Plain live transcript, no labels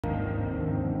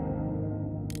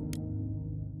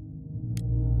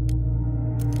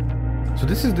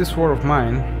this is This War of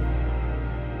Mine.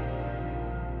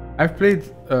 I've played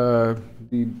the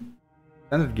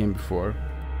standard game before,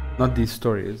 not these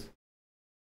stories.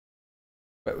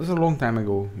 But it was a long time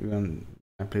ago when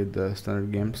I played the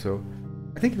standard game, so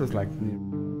I think it was like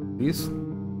these.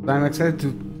 I'm excited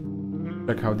to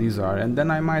check how these are, and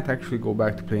then I might actually go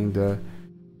back to playing the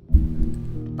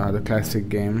classic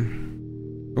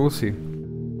game. We'll see.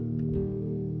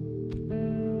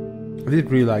 I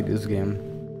did really like this game.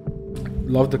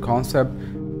 Love the concept.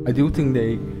 I do think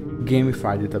they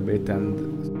gamified it a bit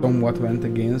and somewhat went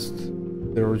against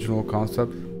the original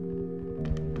concept.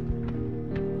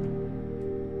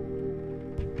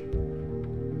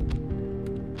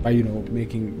 By, you know,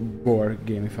 making war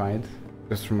gamified,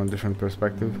 just from a different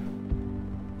perspective.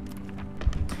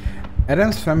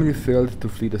 Adam's family failed to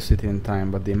flee the city in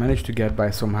time, but they managed to get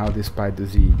by somehow despite the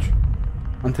siege.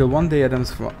 Until one day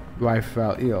Adam's wife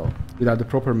fell ill. Without the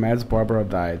proper meds, Barbara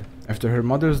died. After her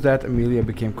mother's death, Amelia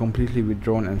became completely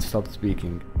withdrawn and stopped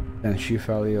speaking. Then she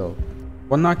fell ill.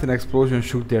 One night an explosion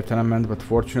shook their tenement, but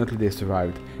fortunately they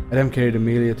survived. Adam carried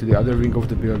Amelia to the other wing of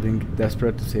the building,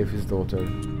 desperate to save his daughter.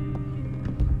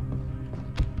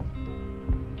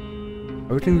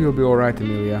 Everything will be alright,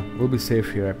 Amelia. We'll be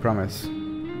safe here, I promise.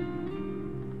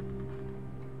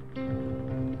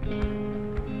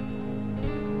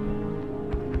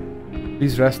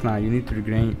 Please rest now, you need to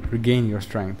regain your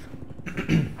strength.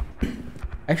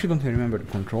 I actually don't even remember the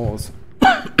controls.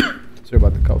 Sorry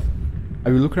about the cough. I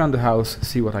will look around the house,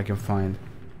 see what I can find.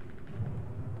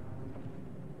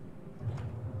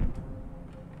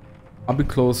 I'll be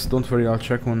close, don't worry, I'll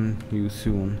check on you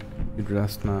soon. You'd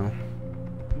rest now.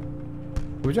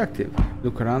 Objective,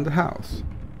 look around the house.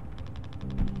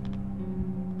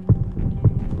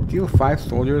 Kill 5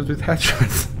 soldiers with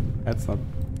headshots. That's not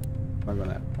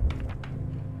gonna happen.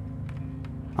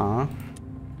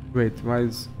 Wait, why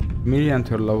is Amelia and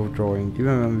her love of drawing?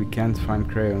 Even when we can't find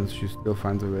crayons, she still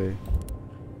finds a way.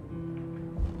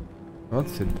 Don't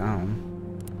sit down.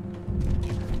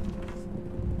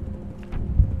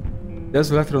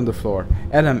 There's a letter on the floor.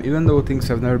 Adam, even though things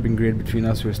have never been great between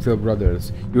us, we're still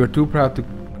brothers. You were too proud to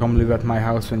come live at my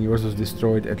house when yours was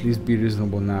destroyed. At least be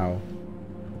reasonable now.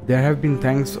 There have been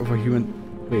talks of a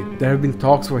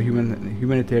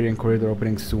humanitarian corridor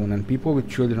opening soon, and people with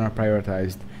children are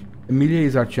prioritized. Amelia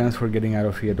is our chance for getting out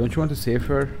of here. Don't you want to save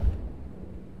her?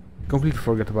 Completely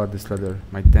forget about this letter.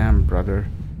 My damn brother.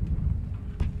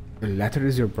 The letter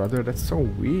is your brother? That's so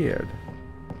weird.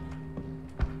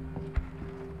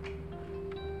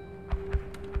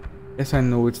 Yes, I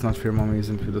know it's not fair mommy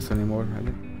isn't with us anymore. I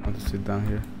didn't want to sit down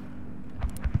here.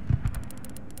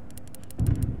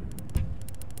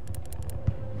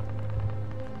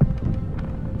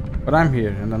 But I'm here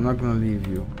and I'm not gonna leave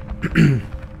you.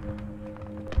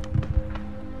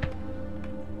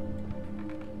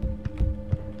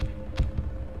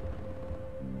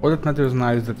 All that matters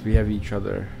now is that we have each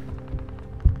other.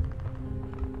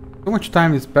 So much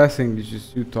time is passing, it's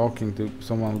just you talking to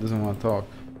someone who doesn't want to talk.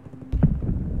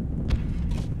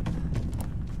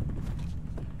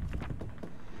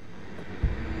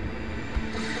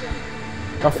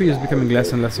 Coffee is becoming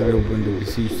less and less available in the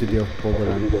besieged city of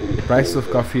Pogoran. The prices of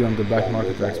coffee on the black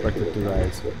market are expected to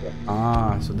rise.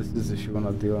 Ah, so this is if you want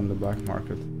to deal on the black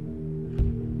market.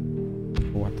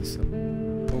 What is it?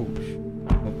 Oh,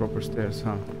 no proper stairs,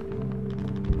 huh?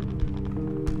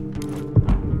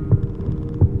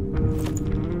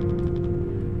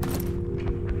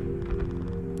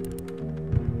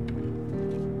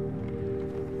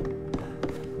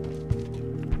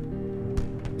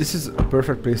 This is a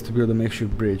perfect place to build a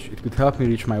makeshift bridge. It could help me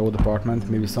reach my old apartment.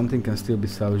 Maybe something can still be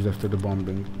salvaged after the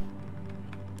bombing.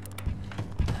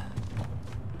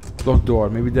 Locked door.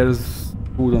 Maybe there's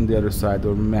food on the other side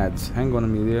or meds. Hang on,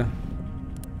 Amelia.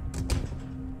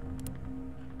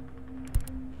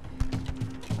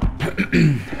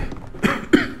 Is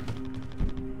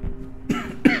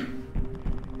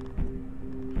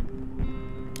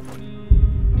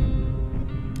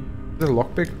that a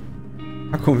lockpick?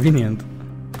 How convenient.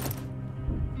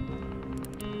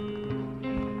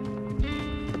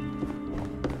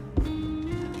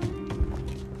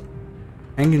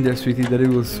 Hang in there, sweetie, that it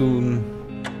will soon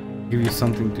give you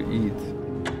something to eat.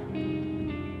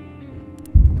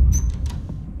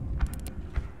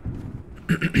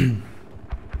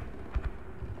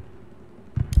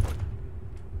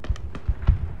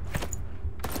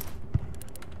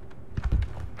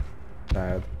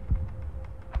 Bad.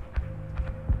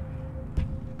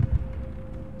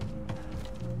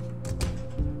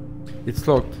 It's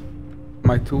locked.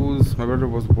 My tools. My brother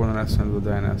was born an S and will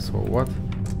die an S. So what?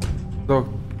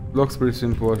 Locked. Lock's pretty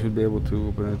simple. I should be able to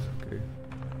open it. Okay.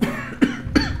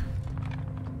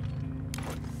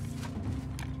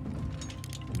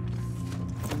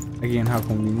 Again, how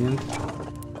convenient.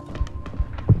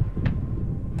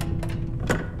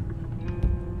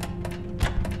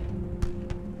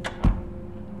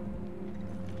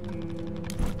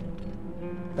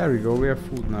 There we go, we have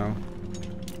food now.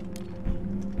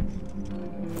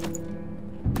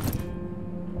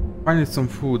 If I need some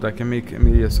food, I can make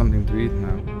Amelia something to eat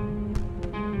now.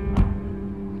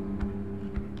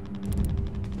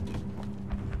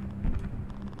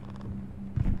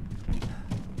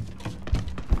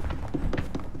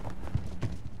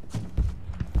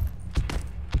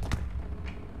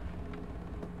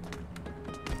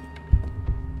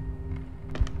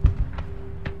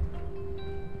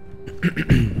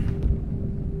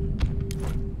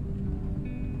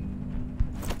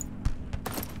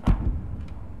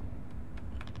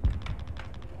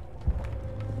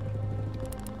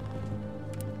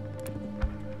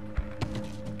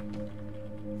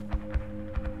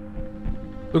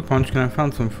 Look, Munchkin, I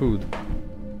found some food.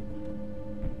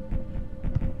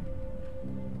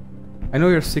 I know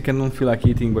you're sick and don't feel like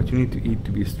eating, but you need to eat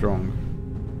to be strong.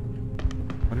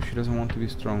 What if she doesn't want to be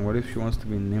strong? What if she wants to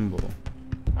be nimble?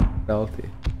 Healthy.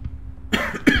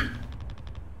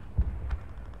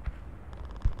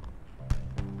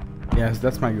 Yes,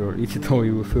 that's my girl. Eat it all,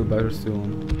 you will feel better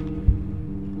soon.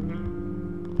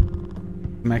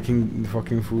 Smacking the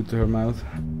fucking food to her mouth.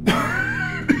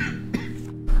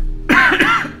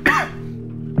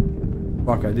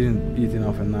 Fuck, I didn't eat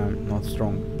enough and now I'm not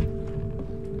strong.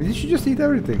 Did she just eat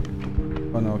everything?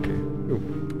 Oh no, okay. Ooh.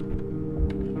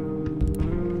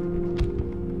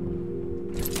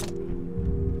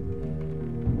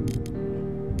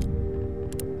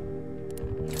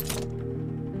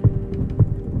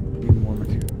 Need more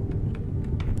material.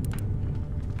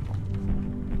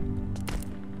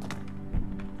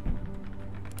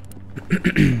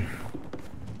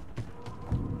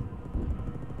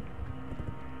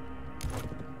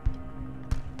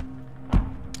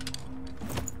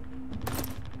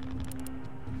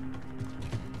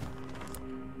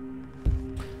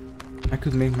 I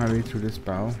could make my way through this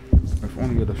bow if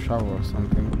only with a shovel or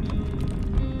something.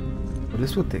 But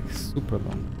this would take super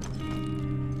long.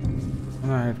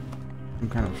 And I had some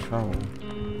kind of shovel.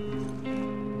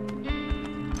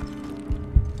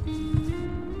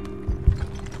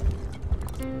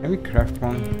 Can we craft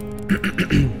one?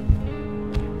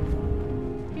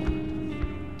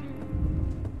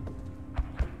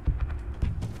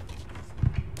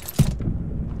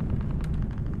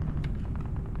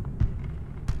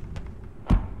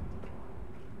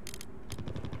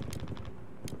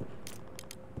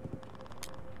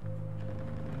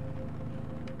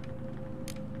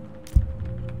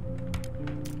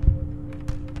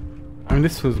 I mean,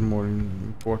 this was more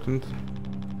important.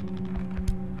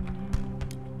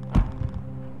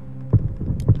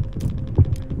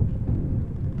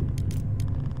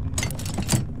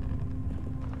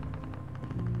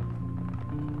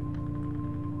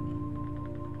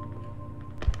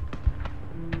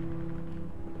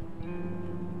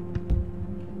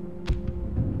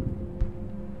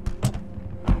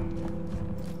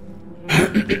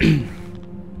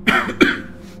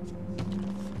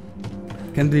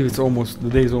 Can't believe it's almost, the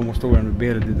day is almost over and we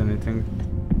barely did anything.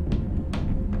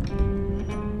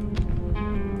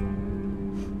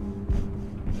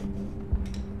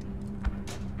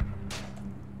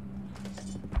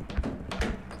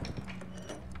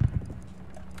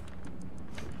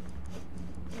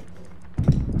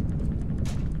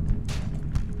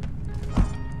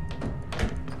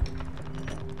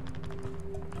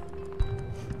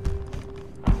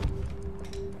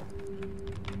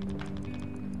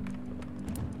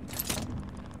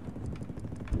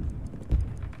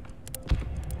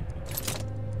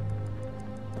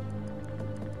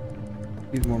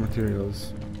 Need more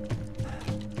materials.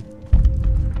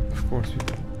 Of course we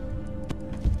do.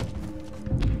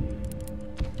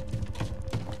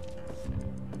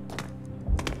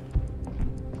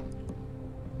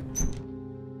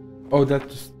 Oh, that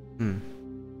just...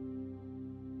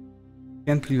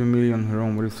 Can't leave Amelia on her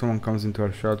own. What if someone comes into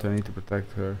our shelter? I need to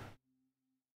protect her.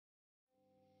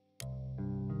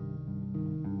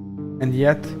 And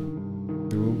yet,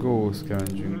 we will go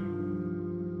scavenging.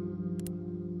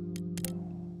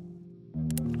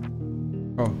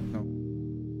 Oh, no.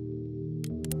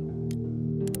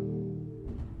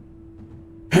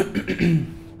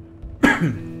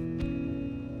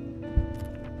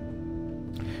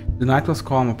 The night was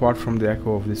calm apart from the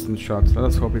echo of distant shots. Let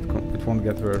us hope it won't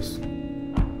get worse.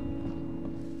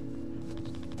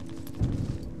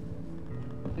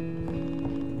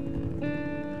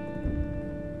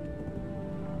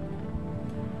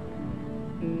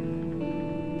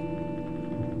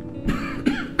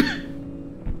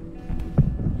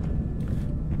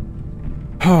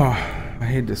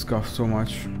 hate this cough so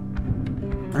much.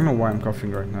 I don't know why I'm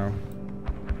coughing right now.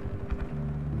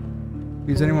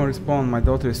 Please anyone respond, my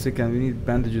daughter is sick and we need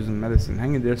bandages and medicine.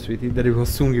 Hang in there, sweetie, Daddy will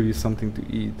soon give you something to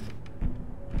eat.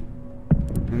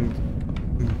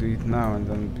 And to eat now and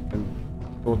then we can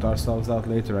sort ourselves out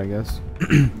later, I guess.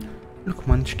 Look,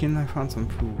 Munchkin, I found some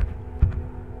food.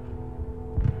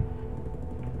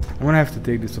 I'm gonna have to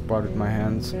take this apart with my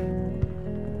hands.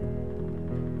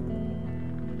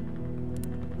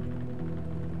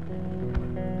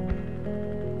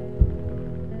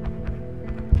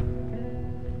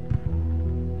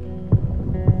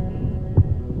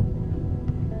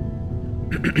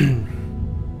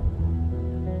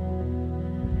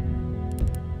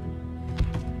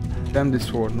 Damn this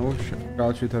sword, no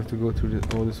child should have to go through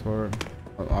all this horror.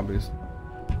 Well, obviously.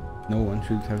 No one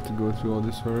should have to go through all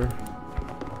this horror.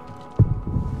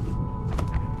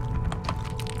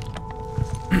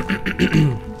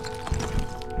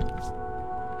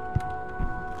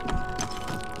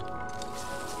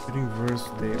 Getting worse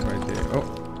day by day. Oh!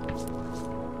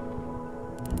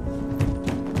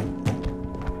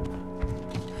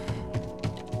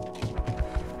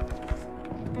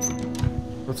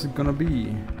 What's it gonna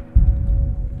be?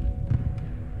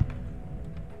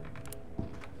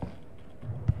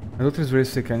 My daughter is very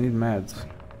sick, I need meds.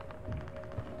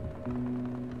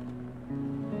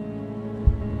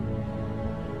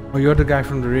 Oh, you're the guy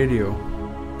from the radio.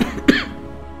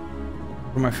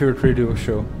 From my favorite radio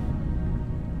show.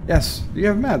 Yes, do you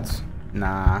have meds?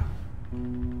 Nah.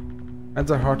 Meds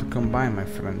are hard to come by, my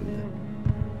friend.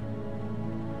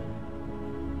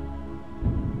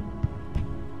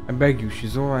 I beg you,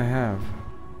 she's all I have.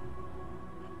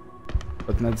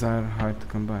 But meds are hard to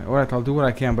come by. Alright, I'll do what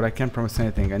I can, but I can't promise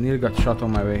anything. I nearly got shot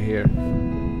on my way here.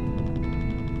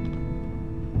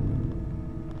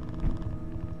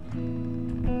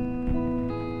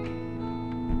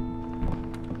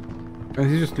 And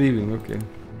he's just leaving, okay.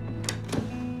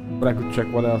 But I could check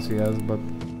what else he has, but...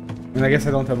 I mean, I guess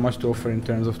I don't have much to offer in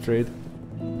terms of trade.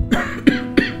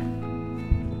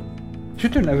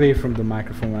 Should turn away from the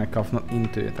microphone when I cough, not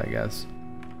into it, I guess.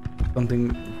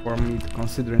 Something for me to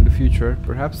consider in the future,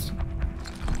 perhaps.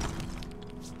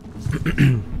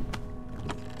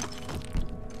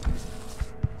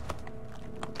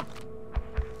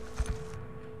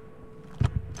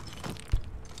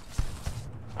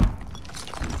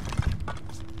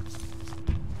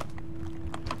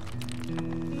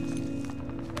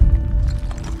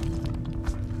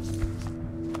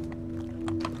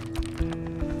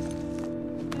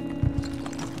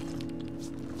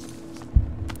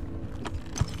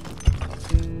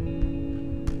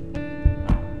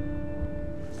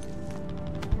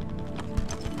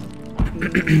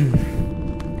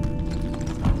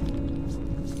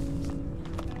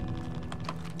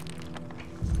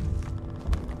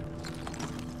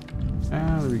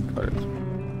 And we got it.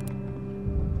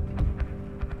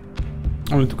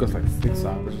 Only took us like 6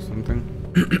 hours or something.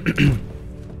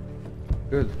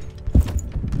 Good.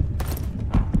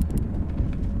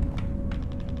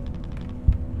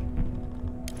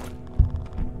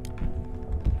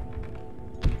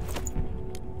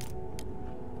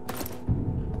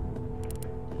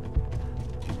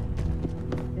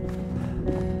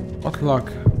 What luck,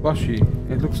 Blushy.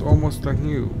 It looks almost like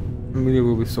new. Amelia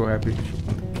will be so happy. She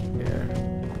won't care.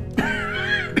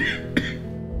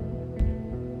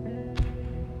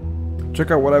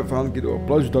 Check out what I found, kiddo. A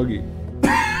plush doggy.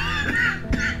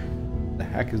 The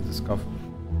heck is this stuff?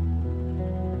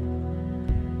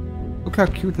 Look how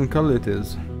cute and cuddly it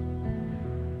is.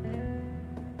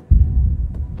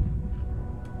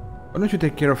 Why don't you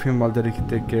take care of him while Daddy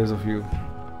takes care of you?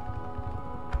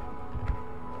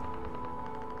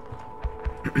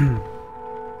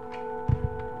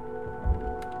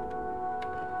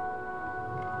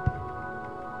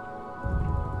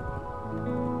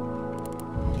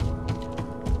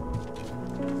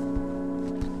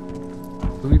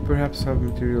 Do we perhaps have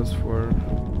materials for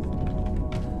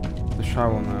the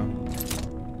shovel now?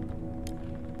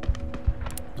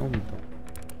 No, we don't.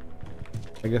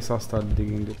 I guess I'll start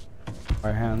digging this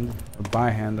by hand, or by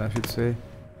hand I should say.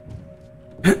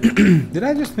 Did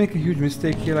I just make a huge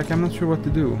mistake here? Like, I'm not sure what to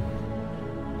do.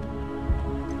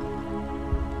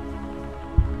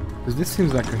 Because this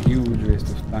seems like a huge waste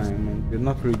of time and we're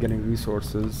not really getting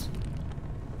resources.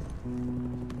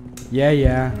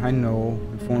 Yeah, I know.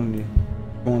 If only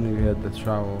we had the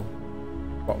shovel.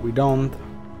 But we don't.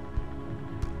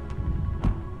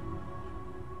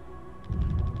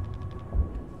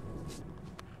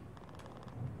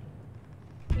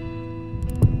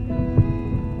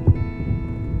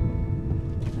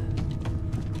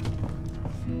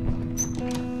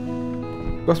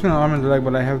 Cost me an arm and a leg,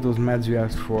 but I have those meds you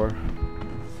asked for.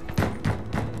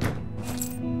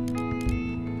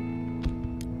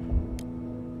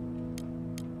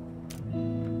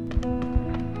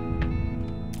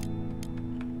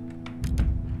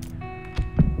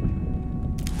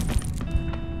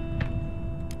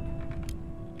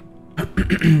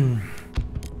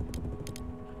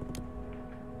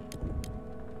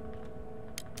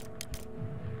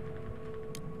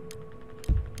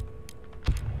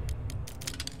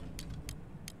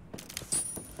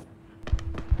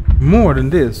 More than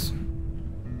this.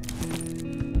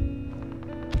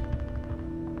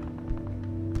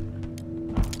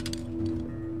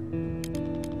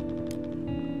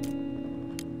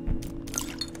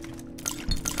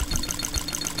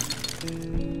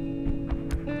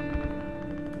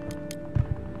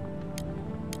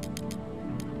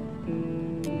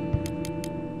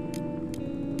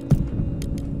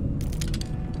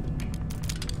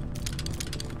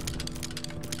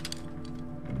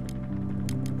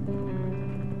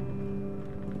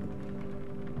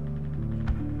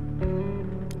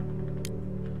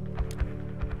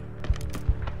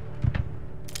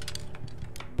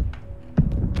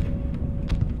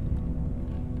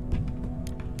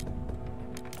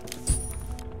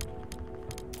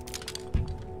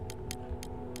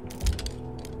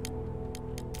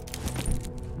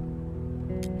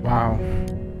 Wow.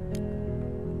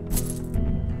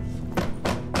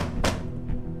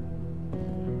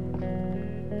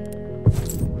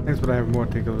 Thanks, but I have more.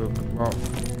 Take a look. Wow.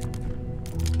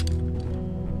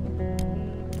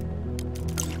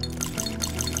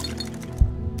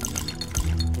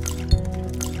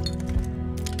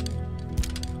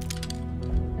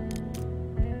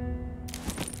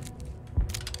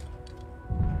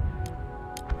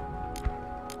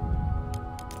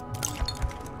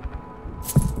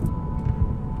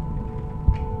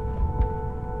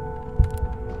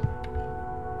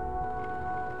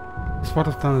 This part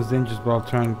of town is dangerous, but I'll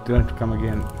try and learn to come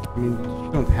again. I mean,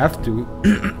 you don't have to.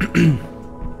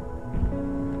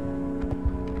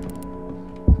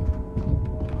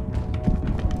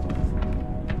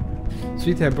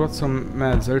 Sweetie, I brought some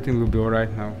meds. Everything will be alright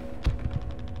now.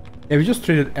 Yeah, we just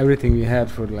traded everything we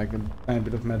had for like a tiny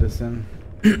bit of medicine.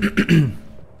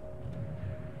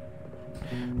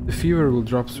 The fever will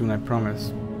drop soon, I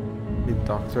promise. Hey,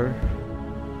 doctor.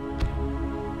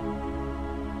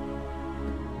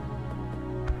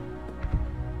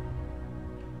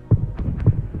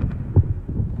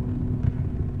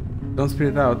 Don't spit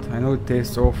it out. I know it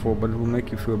tastes awful, but it will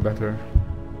make you feel better.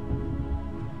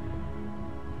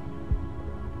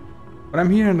 But I'm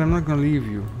here and I'm not gonna leave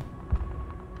you.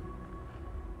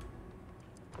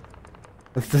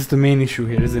 That's the main issue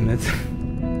here, isn't it?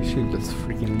 You should just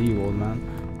freaking leave, old man.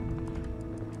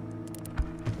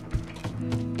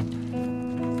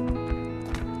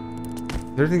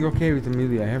 Is everything okay with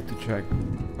Amelia? I have to check.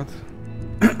 What?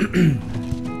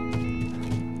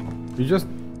 You just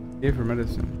gave her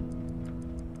medicine.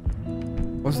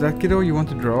 What's that, kiddo? You want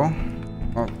to draw?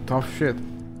 Oh, tough shit.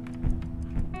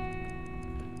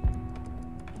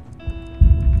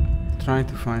 Trying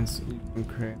to find some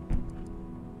crate.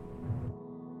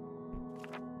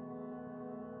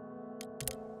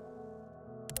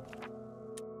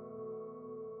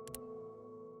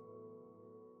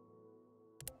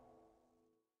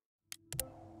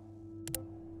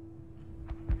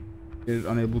 Is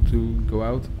unable to go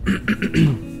out.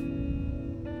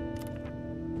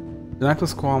 The night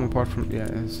was calm apart from... yeah,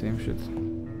 same shit.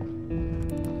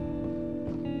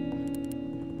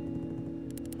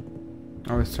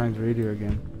 I was trying the radio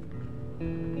again.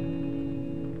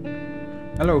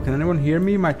 Hello, can anyone hear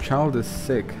me? My child is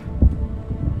sick.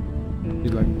 She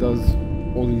like does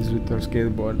all these with her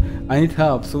skateboard. I need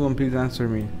help, someone please answer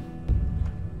me.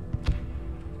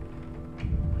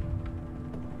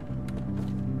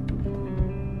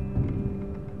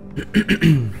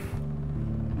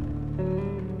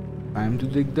 Time to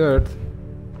dig dirt.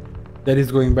 That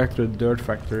is going back to the dirt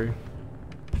factory.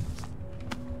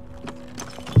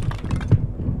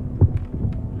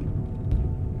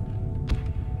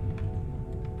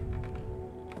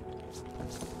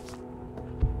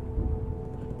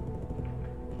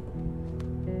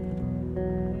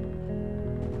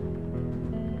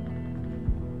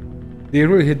 They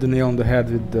really hit the nail on the head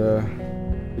with the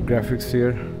graphics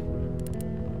here.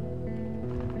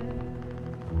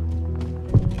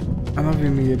 I love you,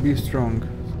 Mia. Be strong.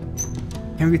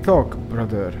 Can we talk,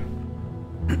 brother?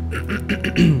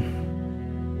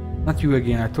 Not you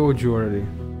again. I told you already.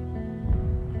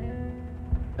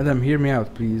 Adam, hear me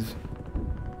out, please.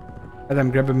 Adam,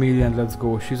 grab Amelia and let's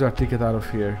go. She's our ticket out of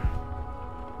here.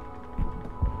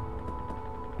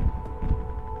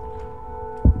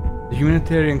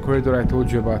 humanitarian corridor I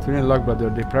told you about, we're in luck,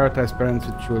 brother. They prioritize parents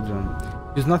with children.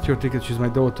 She's not your ticket, she's my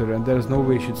daughter, and there's no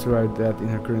way she'd survive that in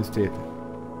her current state.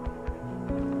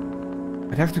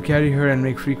 I'd have to carry her and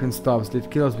make frequent stops.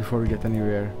 They'd kill us before we get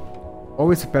anywhere.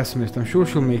 Always a pessimist. I'm sure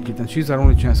she'll make it, and she's our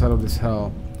only chance out of this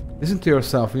hell. Listen to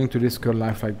yourself, willing to risk her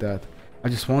life like that. I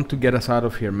just want to get us out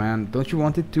of here, man. Don't you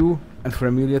want it too? And for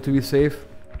Amelia to be safe?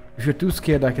 If you're too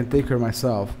scared, I can take her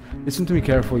myself. Listen to me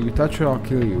carefully. You touch her, I'll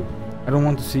kill you. I don't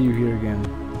want to see you here again.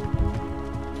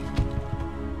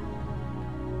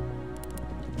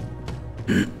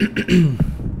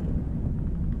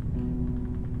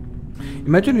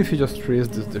 Imagine if you just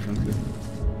phrased this differently.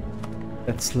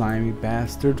 That slimy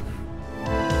bastard.